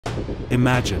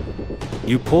Imagine.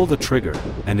 You pull the trigger,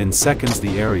 and in seconds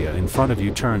the area in front of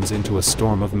you turns into a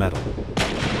storm of metal.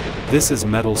 This is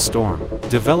Metal Storm,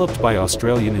 developed by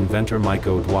Australian inventor Mike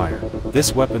O'Dwyer.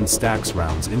 This weapon stacks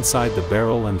rounds inside the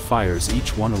barrel and fires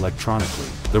each one electronically.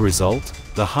 The result?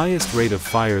 The highest rate of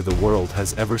fire the world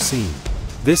has ever seen.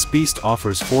 This beast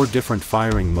offers 4 different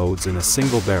firing modes in a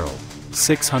single barrel,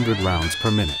 600 rounds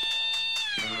per minute.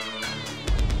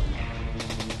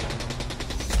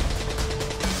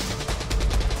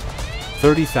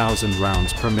 $30,000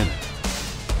 rounds per minute.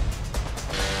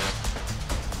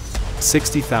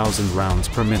 60,000 rounds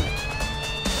per minute.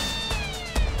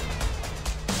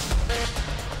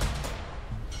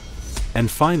 And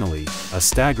finally, a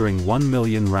staggering 1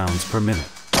 million rounds per minute.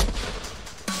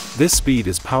 This speed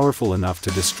is powerful enough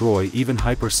to destroy even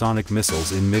hypersonic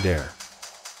missiles in mid-air.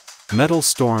 Metal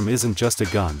Storm isn't just a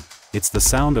gun, it's the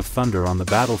sound of thunder on the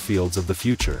battlefields of the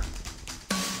future.